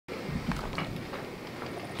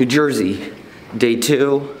New Jersey, day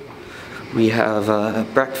 2. We have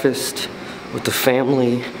breakfast with the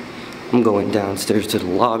family. I'm going downstairs to the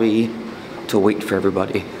lobby to wait for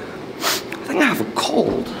everybody. I think I have a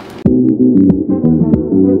cold.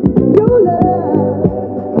 Your love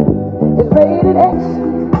is rated X.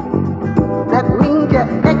 That means you're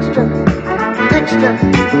extra,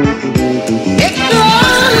 extraordinary.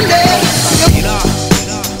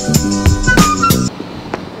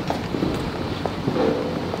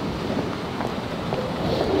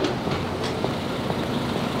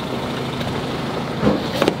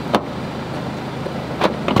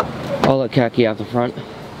 I'll let Khaki out the front.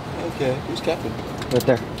 Okay, who's captain? Right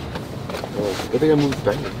there. Oh, I think I moved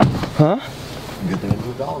back. Huh? Good thing I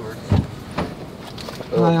moved Oliver.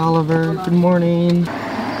 Hi Oliver, good morning.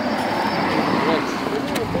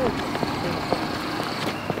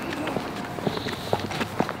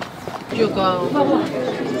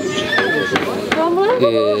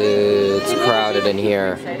 It's crowded in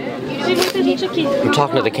here. I'm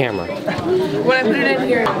talking to the camera. When I put it in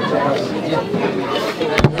here.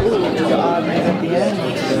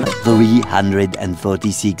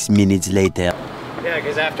 346 minutes later. Yeah,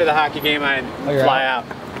 because after the hockey game, I'd fly out.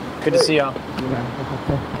 Good to see y'all.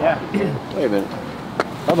 Yeah. Wait a minute.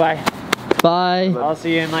 Bye-bye. Bye. I'll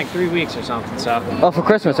see you in like 3 weeks or something, so. Oh, for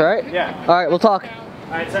Christmas, all right? Yeah. All right, we'll talk.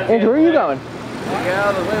 All right, sounds Andrew, good. where are you going?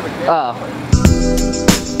 Oh.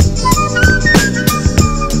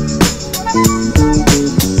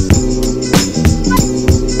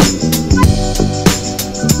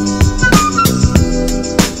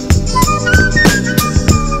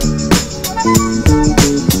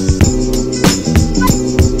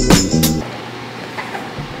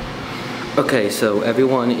 Okay, so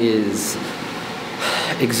everyone is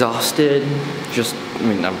exhausted. I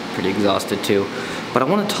mean, I'm pretty exhausted too. But I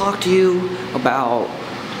want to talk to you about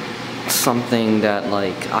something that,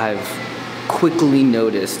 like, I've quickly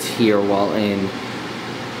noticed here while in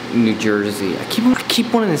New Jersey. I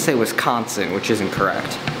keep wanting to say Wisconsin, which isn't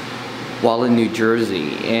correct. While in New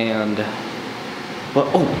Jersey, and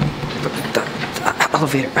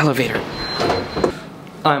elevator.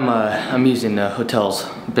 I'm using the hotel's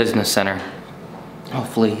business center.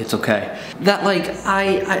 Hopefully it's okay. That, like,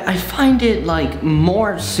 I find it, like,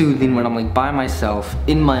 more soothing when I'm, like, by myself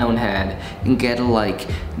in my own head and get a, like,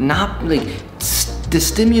 not, like, the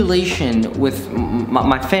stimulation with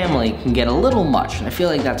my family can get a little much, and I feel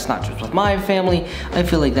like that's not just with my family, I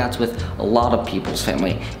feel like that's with a lot of people's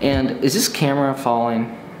family. And is this camera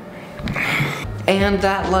falling? And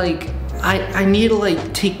that, like, I need to,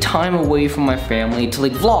 like, take time away from my family to,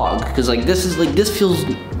 like, vlog, because, like, this feels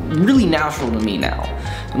really natural to me now.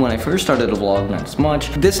 And when I first started to vlog, not as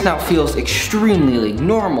much. This now feels extremely, like,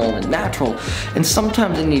 normal and natural, and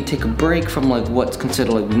sometimes I need to take a break from, like, what's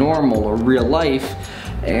considered, like, normal or real life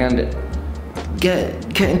and get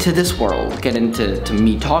into this world, get into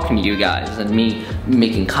me talking to you guys and me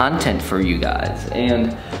making content for you guys.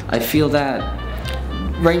 And I feel that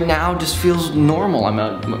right now just feels normal.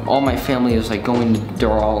 All my family is, like,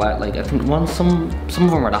 they're all at, like, I think some of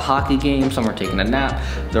them are at a hockey game, some are taking a nap.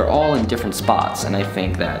 They're all in different spots, and I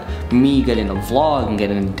think that me getting a vlog and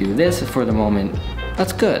getting to do this for the moment,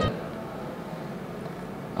 that's good.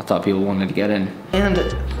 I thought people wanted to get in. And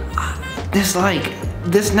this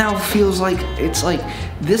now feels like,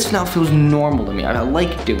 this now feels normal to me. I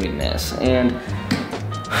like doing this, and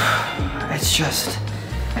it's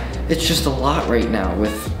just a lot right now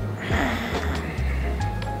with,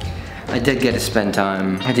 I did get to spend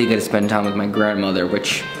time with my grandmother,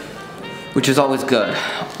 which is always good.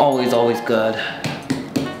 Always good.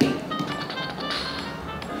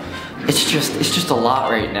 It's just a lot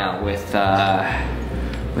right now with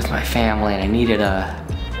my family, and I need to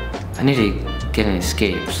get an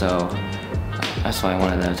escape, so that's what I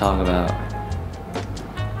wanted to talk about.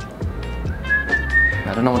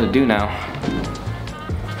 I don't know what to do now.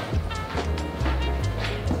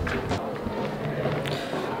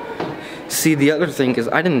 See, the other thing is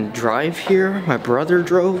I didn't drive here, my brother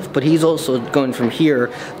drove, but he's also going from here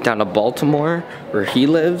down to Baltimore, where he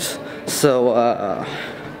lives, so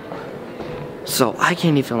I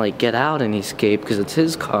can't even, like, get out and escape because it's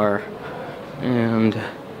his car, and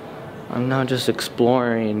I'm now just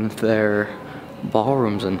exploring their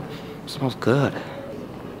ballrooms, and it smells good.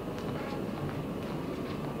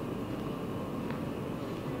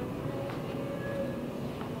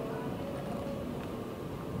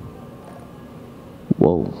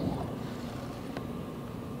 Whoa.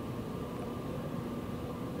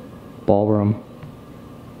 Ballroom.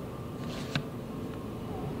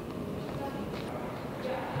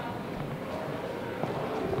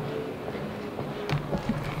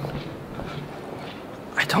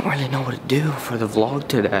 I don't really know what to do for the vlog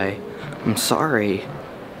today. I'm sorry.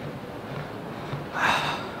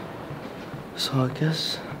 So I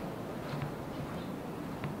guess...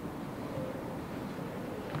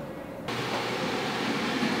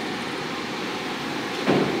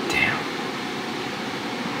 Damn.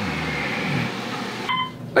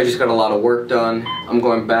 I just got a lot of work done. I'm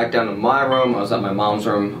going back down to my room. I was at my mom's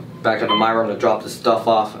room. Back down to my room to drop the stuff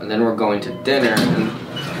off, and then we're going to dinner.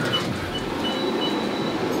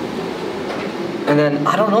 And then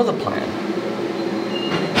I don't know the plan.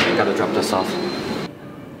 I gotta drop this off.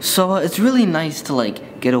 So it's really nice to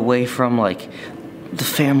like get away from like the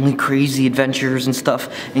family crazy adventures and stuff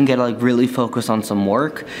and get like really focused on some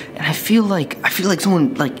work. And I feel like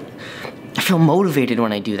someone like, I feel motivated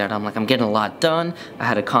when I do that. I'm getting a lot done. I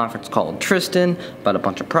had a conference call with Tristan about a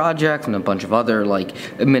bunch of projects and a bunch of other like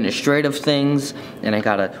administrative things, and I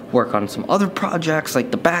gotta work on some other projects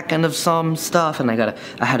like the back end of some stuff, and I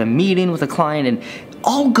had a meeting with a client, and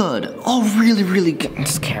all good, all really good.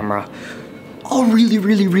 This camera, all really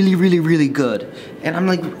good. And I'm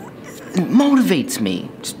like, it motivates me.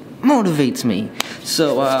 Just motivates me.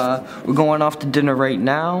 So we're going off to dinner right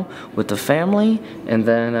now with the family, and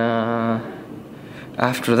then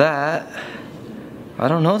after that, I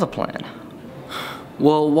don't know the plan.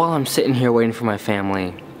 Well, while I'm sitting here waiting for my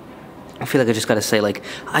family, I feel like I just gotta say, like,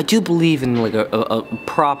 I do believe in like a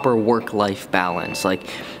proper work-life balance, like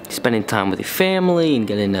spending time with your family and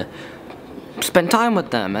getting to spend time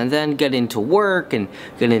with them, and then get into work and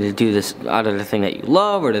getting to do this either the thing that you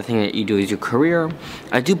love or the thing that you do as your career.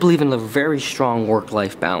 I do believe in a very strong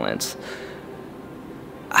work-life balance.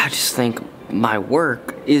 I just think my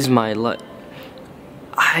work is my life.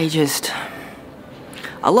 I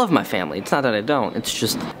love my family. It's not that I don't. It's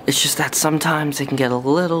just that sometimes it can get a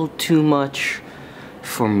little too much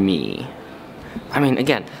for me. I mean,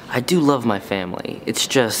 again, I do love my family. It's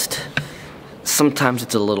just sometimes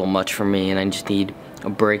it's a little much for me, and I just need a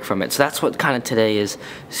break from it. So that's what kind of today is.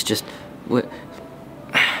 It's just what.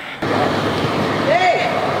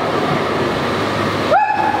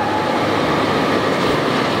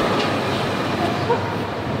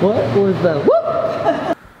 What was that?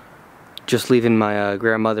 Whoop! Just leaving my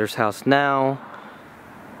grandmother's house now.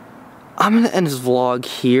 I'm gonna end this vlog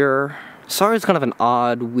here. Sorry it's kind of an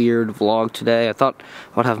odd, weird vlog today. I thought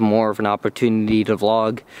I would have more of an opportunity to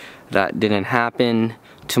vlog. That didn't happen.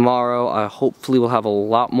 Tomorrow, I hopefully will have a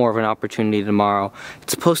lot more of an opportunity tomorrow.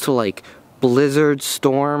 It's supposed to like blizzard,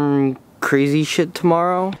 storm, crazy shit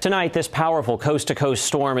tomorrow. Tonight, this powerful coast-to-coast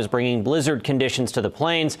storm is bringing blizzard conditions to the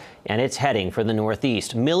plains, and it's heading for the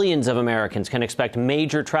Northeast. Millions of Americans can expect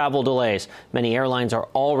major travel delays. Many airlines are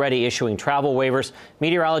already issuing travel waivers.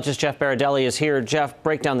 Meteorologist Jeff Baradelli is here. Jeff,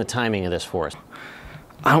 break down the timing of this for us.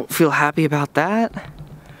 I don't feel happy about that,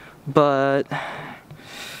 but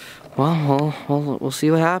well, we'll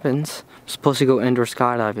see what happens. I'm supposed to go indoor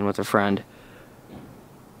skydiving with a friend,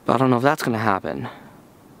 but I don't know if that's gonna happen.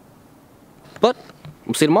 But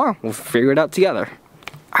we'll see tomorrow. We'll figure it out together.